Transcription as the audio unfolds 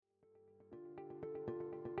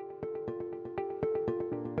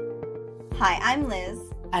Hi, I'm Liz.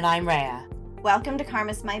 And I'm Rhea. Welcome to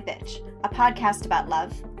Karma's My Bitch, a podcast about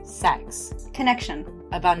love, Sex, connection,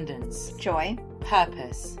 abundance, joy,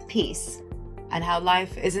 purpose, peace, and how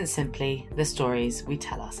life isn't simply the stories we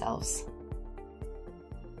tell ourselves.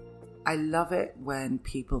 I love it when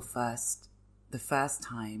people the first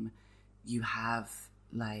time you have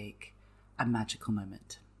like a magical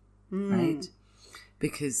moment, right?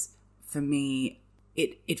 Because for me,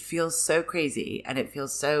 it feels so crazy and it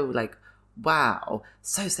feels so like, wow,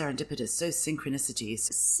 so serendipitous, so synchronicity.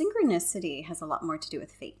 Synchronicity has a lot more to do with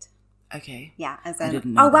fate. Okay. Yeah, as I in,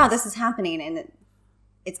 didn't know wow, this. this is happening, and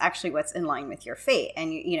it's actually what's in line with your fate.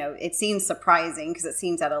 And, you know, it seems surprising because it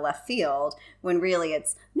seems out of left field when really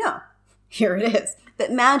it's, no, here it is.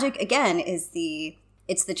 But magic, again, it's the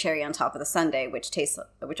cherry on top of the sundae, which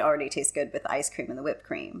already tastes good with the ice cream and the whipped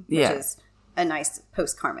cream, which is a nice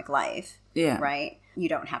post-karmic life, right? You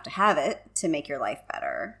don't have to have it to make your life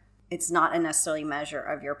better. It's not a necessarily measure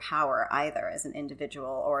of your power either as an individual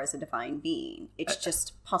or as a divine being. It's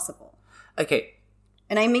just possible. Okay.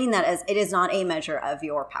 And I mean that as it is not a measure of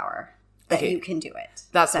your power that you can do it.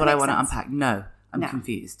 That's what I want to unpack. No, I'm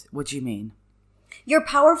confused. What do you mean? You're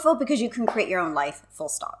powerful because you can create your own life, full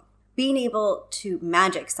stop. Being able to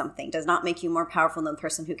magic something does not make you more powerful than the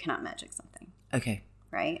person who cannot magic something. Okay.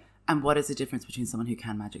 Right? And what is the difference between someone who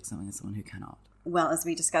can magic something and someone who cannot? Well, as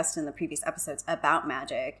we discussed in the previous episodes about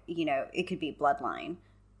magic, you know, it could be bloodline.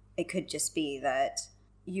 It could just be that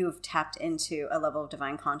you've tapped into a level of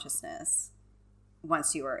divine consciousness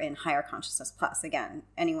once you are in higher consciousness plus. Again,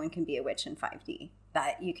 anyone can be a witch in 5D.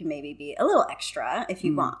 But you can maybe be a little extra if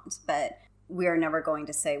you want. But we're never going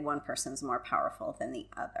to say one person's more powerful than the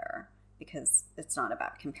other because it's not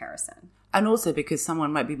about comparison. And also because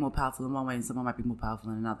someone might be more powerful in one way and someone might be more powerful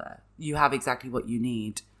in another. You have exactly what you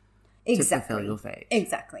need to fulfill your fate.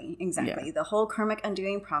 Exactly. Yeah. The whole karmic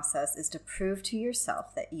undoing process is to prove to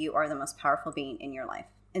yourself that you are the most powerful being in your life.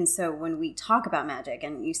 And so when we talk about magic,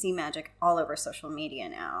 and you see magic all over social media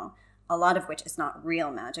now, a lot of which is not real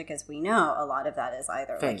magic, as we know, a lot of that is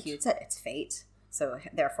either, fate. Like you said, it's fate. So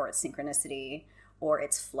therefore it's synchronicity, or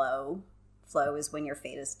it's flow. Flow is when your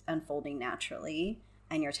fate is unfolding naturally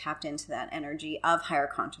and you're tapped into that energy of higher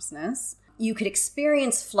consciousness. You could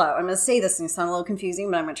experience flow. I'm going to say this and it sounds a little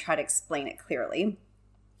confusing, but I'm going to try to explain it clearly.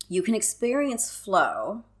 You can experience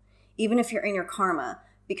flow even if you're in your karma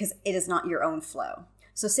because it is not your own flow.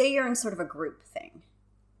 So say you're in sort of a group thing.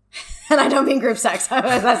 And I don't mean group sex.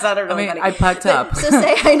 That sounded really funny. I perked up. So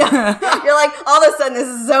say, I know. You're like, all of a sudden, this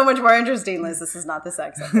is so much more interesting, Liz. This is not the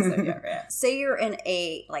sex episode yet, right? Say you're in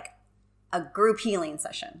a group healing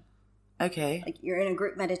session. Okay. Like you're in a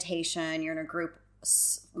group meditation, you're in a group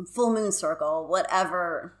full moon circle,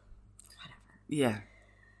 whatever. Yeah.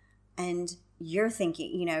 And you're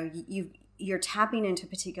thinking, you know, you're tapping into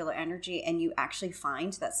particular energy and you actually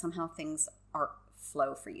find that somehow things are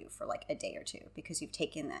flow for you for like a day or two because you've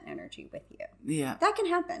taken that energy with you. Yeah. That can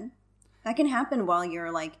happen. That can happen while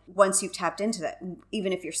you're like, once you've tapped into that,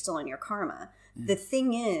 even if you're still in your karma. The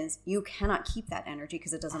thing is, you cannot keep that energy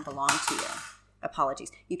because it doesn't belong to you.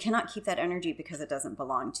 Apologies. You cannot keep that energy because it doesn't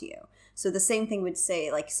belong to you. So the same thing would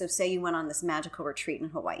say, like, so say you went on this magical retreat in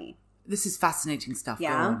Hawaii. This is fascinating stuff.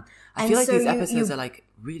 Yeah. Go on. I feel like these episodes are like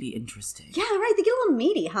really interesting. Yeah, right. They get a little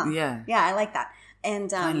meaty, huh? Yeah. Yeah, I like that. And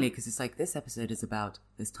finally, because it's like this episode is about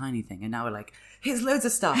this tiny thing, and now we're like, here's loads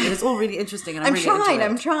of stuff, and it's all really interesting. And I'm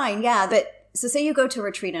trying. Yeah, but so say you go to a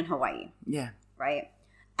retreat in Hawaii. Yeah. Right,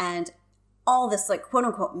 and all this like quote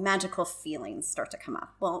unquote magical feelings start to come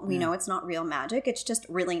up. Well, we know it's not real magic; it's just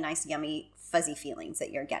really nice, yummy, fuzzy feelings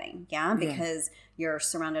that you're getting. Yeah, because you're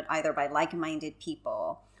surrounded either by like-minded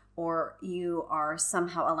people, or you are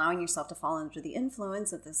somehow allowing yourself to fall under the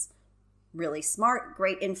influence of this really smart,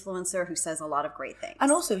 great influencer who says a lot of great things.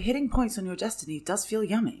 And also, hitting points on your destiny does feel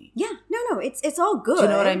yummy. Yeah, no, it's all good. Do you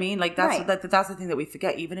know what I mean? Like that's right. that's the thing that we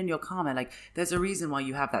forget. Even in your karma, like there's a reason why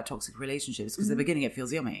you have that toxic relationship. It's because at the beginning it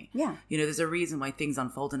feels yummy. Yeah, you know, there's a reason why things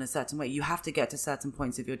unfold in a certain way. You have to get to certain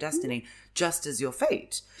points of your destiny, just as your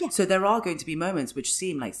fate. Yeah. So there are going to be moments which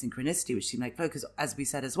seem like synchronicity, which seem like flow, because as we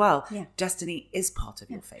said as well, destiny is part of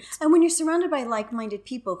your fate. And when you're surrounded by like-minded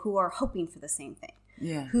people who are hoping for the same thing.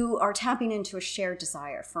 Yeah. Who are tapping into a shared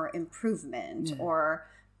desire for improvement or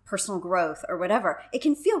personal growth or whatever, it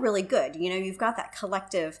can feel really good. You know, you've got that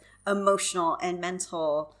collective emotional and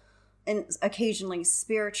mental and occasionally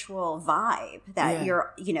spiritual vibe that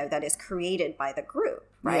you're, you know, that is created by the group,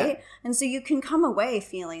 right? Yeah. And so you can come away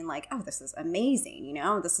feeling like, oh, this is amazing, you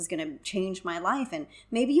know, this is going to change my life. And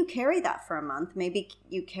maybe you carry that for a month, maybe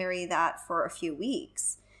you carry that for a few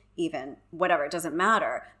weeks. Even whatever, it doesn't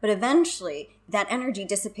matter. But eventually that energy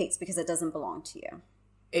dissipates because it doesn't belong to you.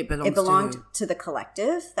 It belonged to the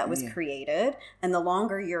collective that was created. And the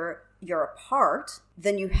longer you're apart,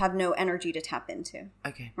 then you have no energy to tap into.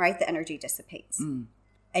 Okay. Right? The energy dissipates.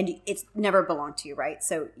 And it's never belonged to you, right?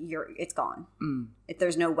 So it's gone. If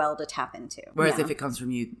there's no well to tap into. Whereas if it comes from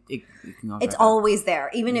you, you can go it's always there,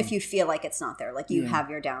 even if you feel like it's not there. Like you have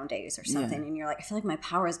your down days or something, and you're like, I feel like my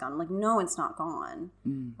power is gone. I'm like, no, it's not gone,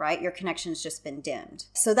 right? Your connection's just been dimmed.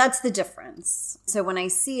 So that's the difference. So when I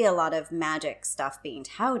see a lot of magic stuff being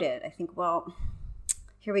touted, I think, well,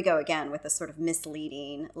 here we go again with the sort of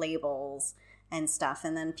misleading labels and stuff.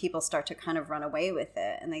 And then people start to kind of run away with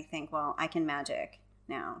it, and they think, well, I can magic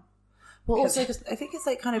now. Well, also, I think it's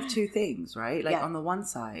like kind of two things, right? Like on the one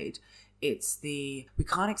side, it's we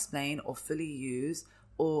can't explain or fully use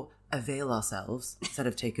or avail ourselves, instead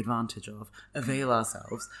of take advantage of, avail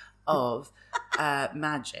ourselves of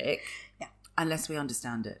magic unless we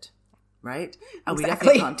understand it, right? And we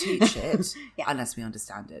definitely can't teach it unless we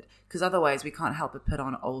understand it, because otherwise we can't help but put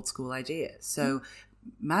on old school ideas. So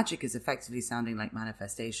magic is effectively sounding like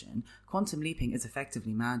manifestation. Quantum leaping is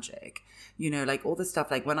effectively magic. You know, like all this stuff,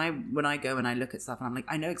 like when I go and I look at stuff and I'm like,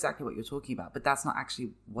 I know exactly what you're talking about, but that's not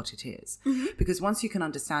actually what it is. Because once you can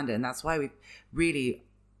understand it, and that's why we really,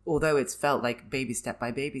 although it's felt like baby step by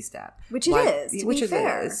baby step. Which it is, which it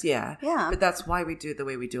fair. is, yeah. But that's why we do it the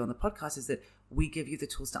way we do on the podcast, is that we give you the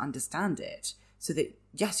tools to understand it, so that,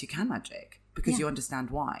 yes, you can magic, because you understand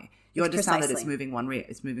why. You understand that it's moving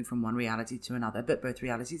from one reality to another, but both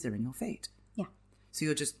realities are in your fate. Yeah. So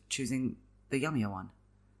you're just choosing the yummier one.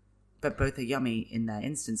 But both are yummy in their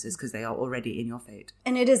instances because they are already in your fate.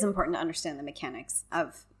 And it is important to understand the mechanics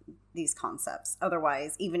of these concepts.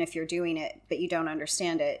 Otherwise, even if you're doing it but you don't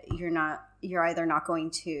understand it, you're either not going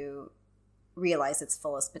to realize its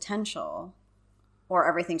fullest potential, or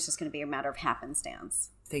everything's just going to be a matter of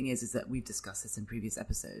happenstance. Thing is that we've discussed this in previous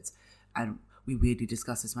episodes, and we weirdly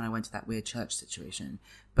discussed this when I went to that weird church situation.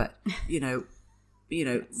 But, you know,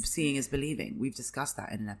 seeing is believing. We've discussed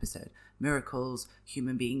that in an episode. Miracles,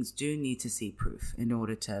 human beings do need to see proof in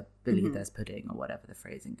order to believe there's pudding, or whatever the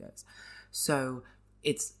phrasing goes. So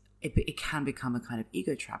it can become a kind of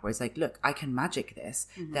ego trap where it's like, look, I can magic this,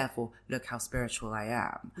 therefore look how spiritual I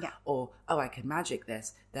am. Yeah. Or, oh, I can magic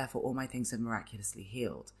this, therefore all my things have miraculously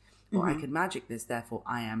healed. Or I can magic this, therefore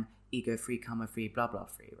I am ego-free, karma-free,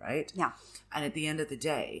 blah-blah-free, right? Yeah. And at the end of the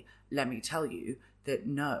day, let me tell you that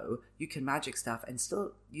no, you can magic stuff and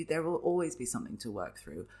still there will always be something to work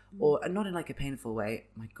through. Or not in like a painful way,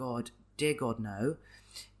 my God, dear God, no.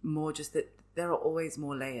 More just that there are always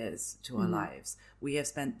more layers to our lives. We have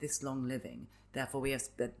spent this long living, therefore we have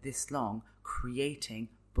spent this long creating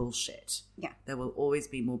bullshit. Yeah. There will always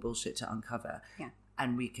be more bullshit to uncover. Yeah.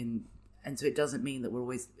 And so it doesn't mean that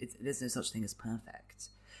there's no such thing as perfect.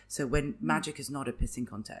 So when magic is not a pissing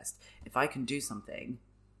contest, if I can do something,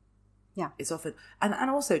 it's often,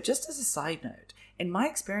 and also just as a side note, in my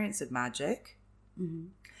experience of magic,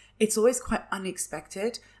 it's always quite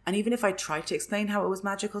unexpected. And even if I try to explain how it was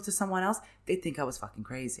magical to someone else, they'd think I was fucking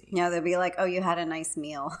crazy. Yeah, they'd be like, oh, you had a nice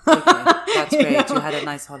meal. Okay, that's great. You had a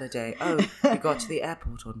nice holiday. Oh, you got to the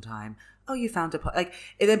airport on time. Oh, you found like,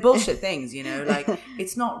 they're bullshit things, you know, like,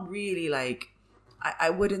 it's not really like,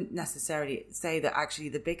 I wouldn't necessarily say that actually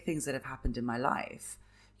the big things that have happened in my life,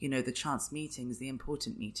 you know, the chance meetings, the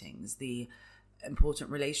important meetings, the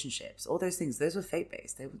important relationships, all those things, those were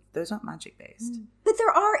fate-based. Those aren't magic-based. But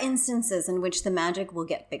there are instances in which the magic will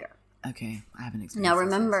get bigger. Okay, I haven't experienced Now,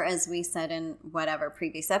 remember, as we said in whatever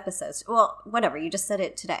previous episodes, well, whatever, you just said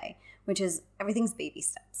it today, which is everything's baby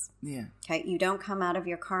steps. Yeah. Okay, you don't come out of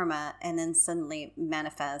your karma and then suddenly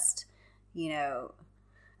manifest, you know,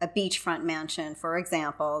 a beachfront mansion, for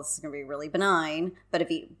example. This is going to be really benign, but a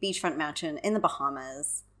beachfront mansion in the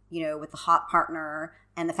Bahamas, you know, with the hot partner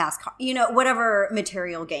and the fast car, you know, whatever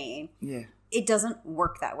material gain. Yeah. It doesn't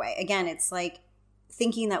work that way. Again, it's like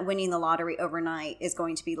thinking that winning the lottery overnight is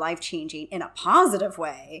going to be life-changing in a positive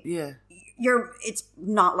way. Yeah. It's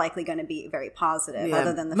not likely going to be very positive,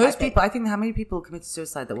 other than the most people. I think how many people committed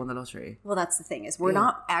suicide that won the lottery? Well, that's the thing, is we're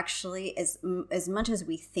not actually, as much as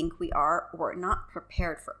we think we are, we're not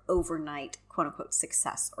prepared for overnight, quote unquote,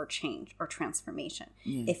 success or change or transformation.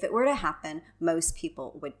 If it were to happen, most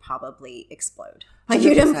people would probably explode. Like,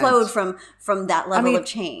 you'd implode from that level of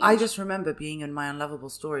change. I just remember being in my unlovable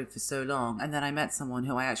story for so long, and then I met someone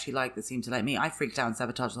who I actually liked that seemed to like me. I freaked out and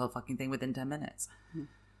sabotaged the whole fucking thing within 10 minutes.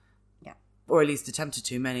 Or at least attempted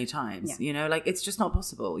to many times. Yeah. You know, like, it's just not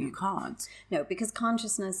possible. You can't. No, because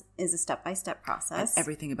consciousness is a step-by-step process. And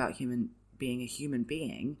everything about being a human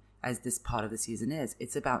being as this part of the season is.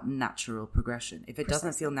 It's about natural progression. If it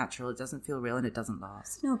doesn't feel natural, it doesn't feel real, and it doesn't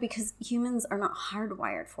last. No, because humans are not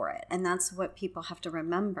hardwired for it. And that's what people have to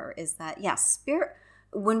remember is that, spirit,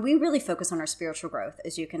 when we really focus on our spiritual growth,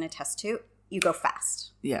 as you can attest to, you go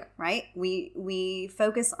fast. Yeah. Right? We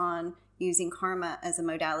focus on using karma as a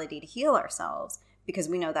modality to heal ourselves because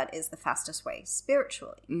we know that is the fastest way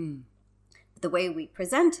spiritually. The way we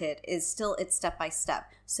present it is still, it's step by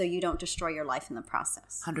step. So you don't destroy your life in the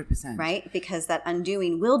process. 100%. Right? Because that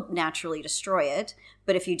undoing will naturally destroy it.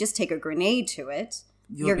 But if you just take a grenade to it,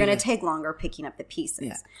 you're going to take longer picking up the pieces.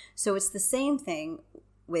 Yeah. So it's the same thing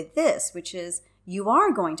with this, which is you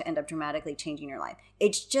are going to end up dramatically changing your life.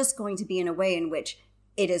 It's just going to be in a way in which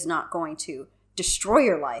it is not going to destroy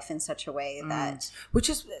your life in such a way that... Which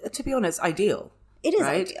is, to be honest, ideal. It is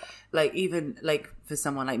right? ideal. Like even like for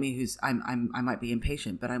someone like me who's I might be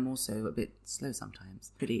impatient, but I'm also a bit slow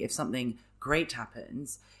sometimes. If something great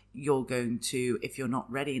happens, you're going to, if you're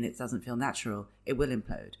not ready and it doesn't feel natural, it will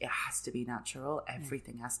implode. It has to be natural.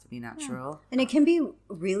 Everything has to be natural. Yeah. And it can be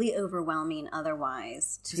really overwhelming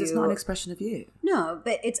otherwise. Because it's not an expression of you. No,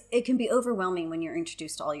 but it can be overwhelming when you're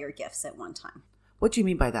introduced to all your gifts at one time. What do you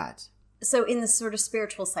mean by that? So in the sort of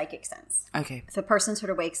spiritual psychic sense. Okay. If a person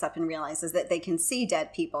sort of wakes up and realizes that they can see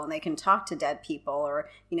dead people and they can talk to dead people or,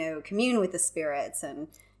 commune with the spirits and,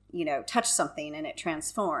 touch something and it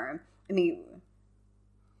transform. I mean,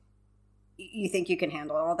 you think you can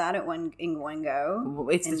handle all that in one go? Well,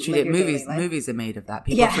 it's the truth. Movies are made of that.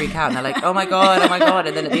 People freak out and they're like, oh my God.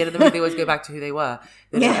 And then at the end of the movie, they always go back to who they were.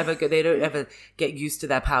 They don't ever get used to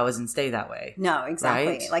their powers and stay that way. No, exactly.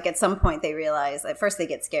 Right? Like at some point they realize, at first they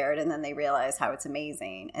get scared and then they realize how it's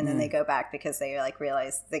amazing. And then they go back because they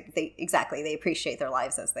realize they appreciate their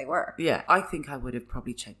lives as they were. Yeah. I think I would have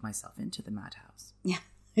probably checked myself into the madhouse. Yeah,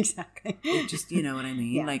 exactly. It just, you know what I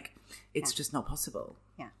mean? Yeah. Like it's just not possible.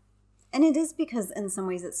 Yeah. And it is because in some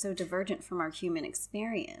ways it's so divergent from our human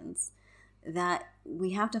experience that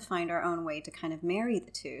we have to find our own way to kind of marry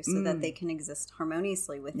the two so that they can exist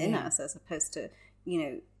harmoniously within us as opposed to,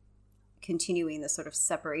 continuing the sort of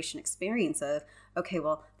separation experience of, okay,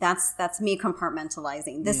 well, that's me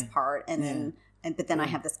compartmentalizing this part but then I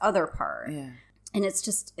have this other part. Yeah. And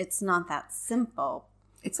it's not that simple.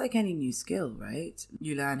 It's like any new skill, right?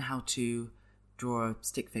 You learn how to draw a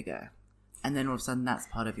stick figure. And then all of a sudden that's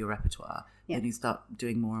part of your repertoire. Yeah. Then you start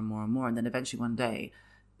doing more and more and more. And then eventually one day,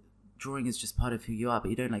 drawing is just part of who you are. But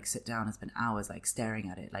you don't sit down and spend hours staring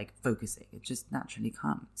at it, focusing. It just naturally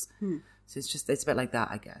comes. So it's a bit like that,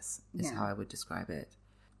 I guess, is how I would describe it.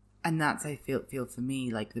 And that's, I feel for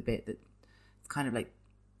me, the bit that it's kind of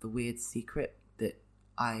the weird secret that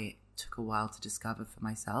I took a while to discover for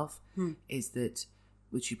myself is that,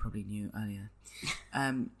 which you probably knew earlier,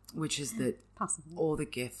 which is that possibly all the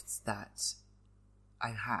gifts that I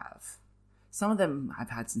have, some of them I've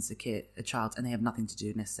had since a child, and they have nothing to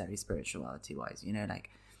do necessarily spirituality wise,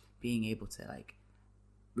 being able to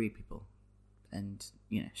read people and,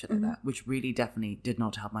 shit like that, which really definitely did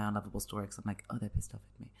not help my unlovable story because I'm like, oh, they're pissed off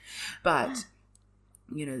at me. But,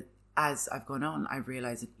 as I've gone on, I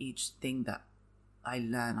realize that each thing that I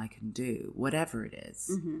learn I can do, whatever it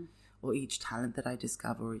is, or each talent that I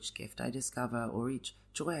discover, or each gift I discover, or each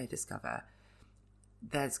joy I discover,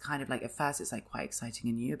 there's kind of at first it's quite exciting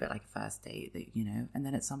and new, but a first date that, and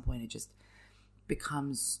then at some point it just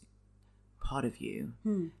becomes part of you.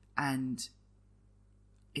 And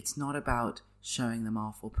it's not about showing them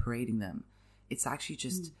off or parading them. It's actually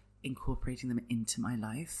just incorporating them into my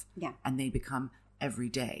life. Yeah. And they become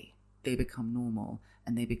everyday. They become normal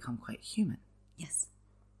and they become quite human. Yes.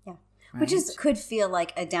 Yeah. Right? Which could feel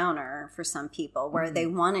like a downer for some people where they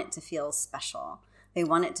want it to feel special. They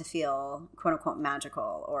want it to feel quote unquote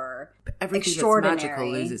magical or everything extraordinary. That's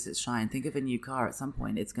magical loses its shine. Think of a new car at some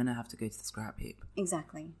point. It's going to have to go to the scrap heap.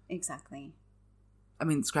 Exactly. I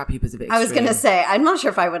mean, scrap heap is a bit extreme. I was going to say, I'm not sure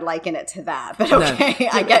if I would liken it to that, but okay. No.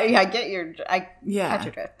 I get your catch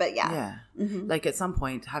your drift, but yeah. Yeah. At some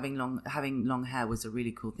point, having long hair was a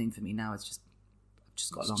really cool thing for me. Now it's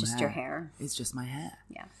just got long hair. It's just your hair. It's just my hair.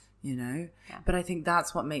 Yeah. Yeah. But I think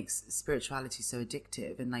that's what makes spirituality so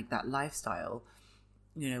addictive and that lifestyle.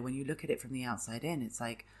 When you look at it from the outside in, it's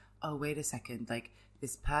oh, wait a second,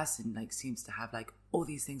 this person seems to have all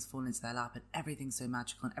these things fall into their lap and everything's so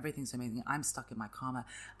magical and everything's so amazing. I'm stuck in my karma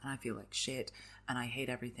and I feel like shit and I hate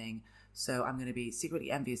everything. So I'm going to be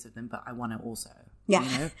secretly envious of them, but I want to also.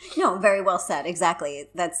 Yeah. No, very well said. Exactly.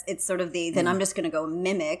 It's sort of then I'm just going to go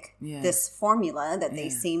mimic this formula that they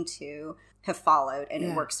seem to have followed and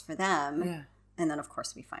it works for them. Yeah. And then, of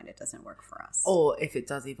course, we find it doesn't work for us. Or if it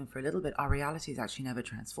does even for a little bit, our reality is actually never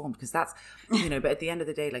transformed, because that's, but at the end of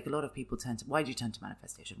the day, like a lot of people why do you turn to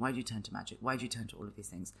manifestation? Why do you turn to magic? Why do you turn to all of these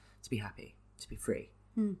things? To be happy, to be free.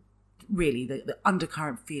 Really, the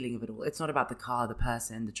undercurrent feeling of it all. It's not about the car, the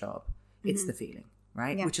person, the job. It's the feeling,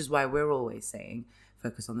 right? Yeah. Which is why we're always saying,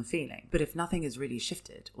 focus on the feeling. But if nothing is really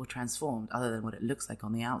shifted or transformed other than what it looks like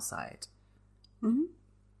on the outside,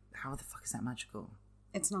 how the fuck is that magical?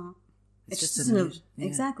 It's not. It's just an illusion.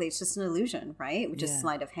 Exactly. It's just an illusion, right? Which is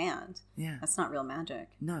sleight of hand. Yeah. That's not real magic.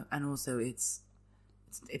 No. And also it's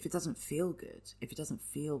if it doesn't feel good, if it doesn't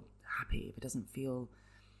feel happy, if it doesn't feel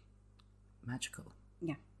magical,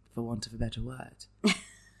 for want of a better word,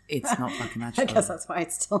 it's not fucking magical. I guess that's why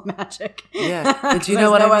it's still magic. Yeah. But do you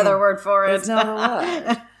know what I mean? There's no other word for it. There's no other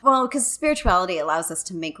word. Well, because spirituality allows us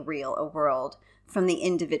to make real a world from the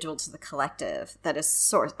individual to the collective that is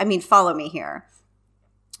sourced. I mean, follow me here.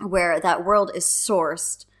 Where that world is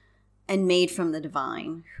sourced and made from the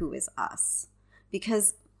divine, who is us.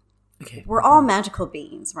 Because we're all magical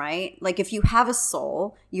beings, right? Like if you have a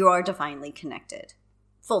soul, you are divinely connected.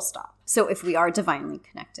 Full stop. So if we are divinely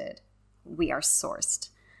connected, we are sourced.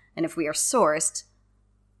 And if we are sourced,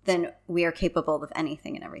 then we are capable of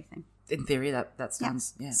anything and everything. In theory, that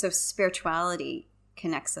stands, So spirituality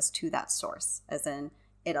connects us to that source, as in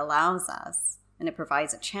it allows us and it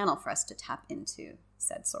provides a channel for us to tap into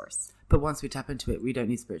said source. But once we tap into it, we don't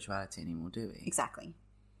need spirituality anymore, do we? Exactly.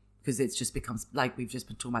 Because it just becomes, like we've just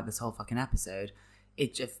been talking about this whole fucking episode,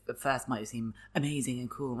 it just at first might seem amazing and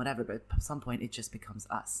cool and whatever, but at some point it just becomes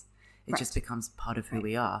us. It just becomes part of who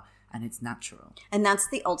we are, and it's natural. And that's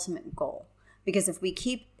the ultimate goal. Because if we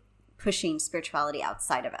keep pushing spirituality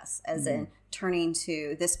outside of us, as in turning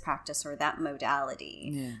to this practice or that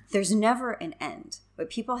modality, there's never an end. What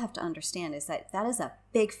people have to understand is that is a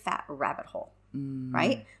big fat rabbit hole,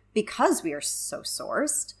 right? Because we are so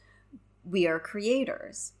sourced, we are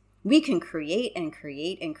creators. We can create and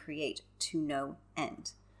create and create to no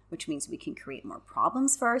end, which means we can create more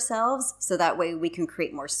problems for ourselves. So that way we can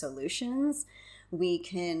create more solutions. We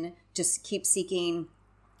can just keep seeking.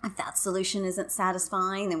 If that solution isn't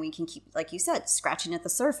satisfying, then we can keep, like you said, scratching at the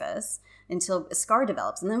surface until a scar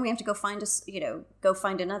develops. And then we have to go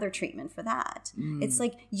find another treatment for that. It's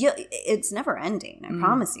like, it's never ending. I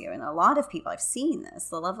promise you. And a lot of people, I've seen this,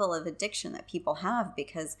 the level of addiction that people have,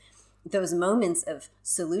 because those moments of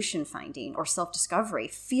solution finding or self-discovery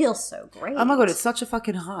feel so great. Oh my God, it's such a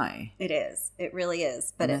fucking high. It is. It really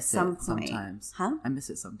is. But at some point. Sometimes. Huh? I miss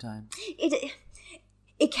it sometimes.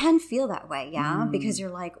 It can feel that way, because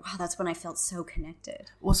you're like, wow, that's when I felt so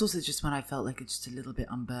connected. Well, it's also just when I felt like it's just a little bit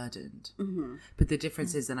unburdened. But the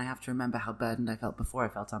difference is then I have to remember how burdened I felt before I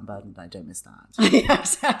felt unburdened. I don't miss that. Yeah,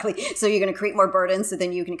 exactly. So you're going to create more burdens so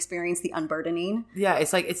then you can experience the unburdening. Yeah,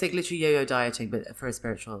 it's like literally yo-yo dieting, but for your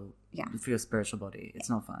spiritual body. It's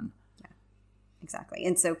not fun. Yeah, exactly.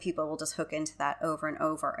 And so people will just hook into that over and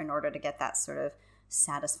over in order to get that sort of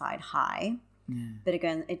satisfied high. Yeah. But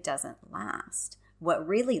again, it doesn't last. What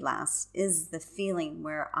really lasts is the feeling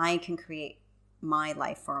where I can create my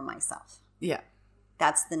life for myself. Yeah.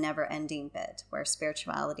 That's the never-ending bit, where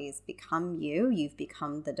spirituality has become you. You've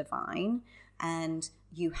become the divine, and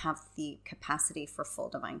you have the capacity for full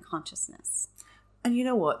divine consciousness. And you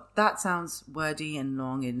know what? That sounds wordy and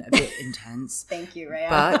long and a bit intense. Thank you, Rhea.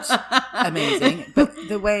 But amazing. But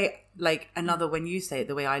the way, when you say it,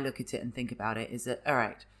 the way I look at it and think about it is that, all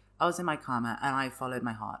right, I was in my karma and I followed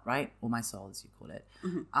my heart, right? Or my soul, as you call it.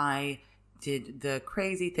 I did the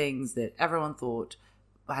crazy things that everyone thought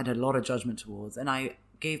I had a lot of judgment towards. And I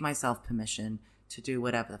gave myself permission to do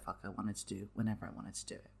whatever the fuck I wanted to do whenever I wanted to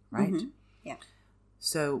do it, right? Yeah.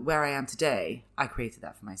 So where I am today, I created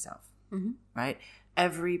that for myself, right?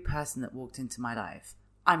 Every person that walked into my life,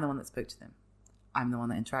 I'm the one that spoke to them. I'm the one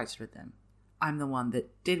that interacted with them. I'm the one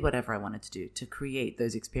that did whatever I wanted to do to create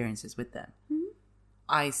those experiences with them.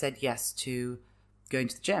 I said yes to going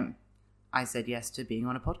to the gym. I said yes to being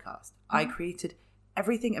on a podcast. I created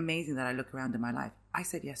everything amazing that I look around in my life. I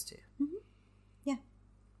said yes to. Yeah.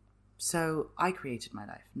 So I created my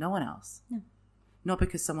life. No one else. No. Not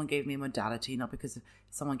because someone gave me a modality, not because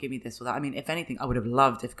someone gave me this or that. I mean, if anything, I would have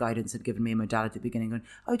loved if guidance had given me a modality at the beginning, going,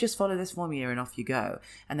 oh, just follow this formula and off you go.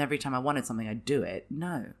 And every time I wanted something, I'd do it.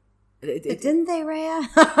 No. Didn't they, Rhea?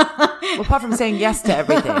 Well, apart from saying yes to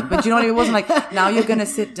everything. But you know what I mean? It wasn't like, now you're going to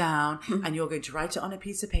sit down and you're going to write it on a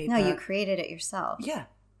piece of paper. No, you created it yourself. Yeah.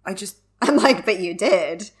 I'm like, but you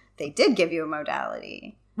did. They did give you a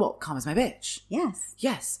modality. Well, karma's my bitch. Yes.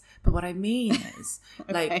 Yes. But what I mean is,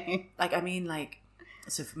 okay.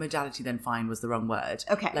 so for modality then fine was the wrong word.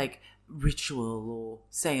 Okay. ritual or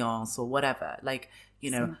seance or whatever. Like, you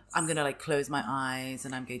know, Seance. I'm going to like close my eyes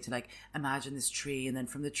and I'm going to like imagine this tree, and then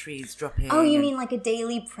from the trees dropping. Oh, you mean like a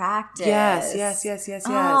daily practice? Yes.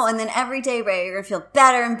 Oh, and then every day, Ray, you're going to feel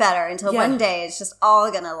better and better until one day it's just all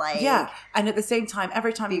going to like... Yeah, and at the same time,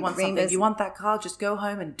 every time you want rainbows. something, you want that car, just go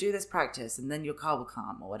home and do this practice, and then your car will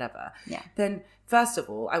calm or whatever. Yeah. Then, first of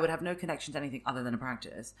all, I would have no connection to anything other than a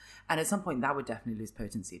practice. And at some point, that would definitely lose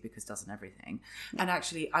potency because it doesn't everything. Yeah. And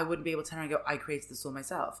actually, I wouldn't be able to turn around and go, I created this all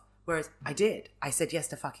myself. Whereas I did. I said yes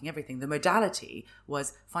to fucking everything. The modality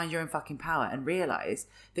was find your own fucking power and realize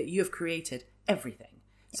that you have created everything.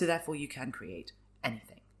 Yeah. So therefore, you can create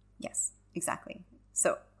anything. Yes, exactly.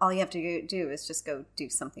 So all you have to do is just go do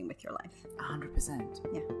something with your life. 100%.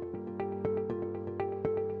 Yeah.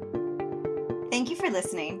 Thank you for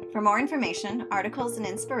listening. For more information, articles, and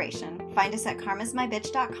inspiration, find us at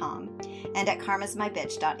karmasmybitch.com and at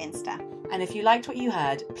karmasmybitch.insta. And if you liked what you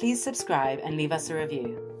heard, please subscribe and leave us a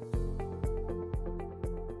review.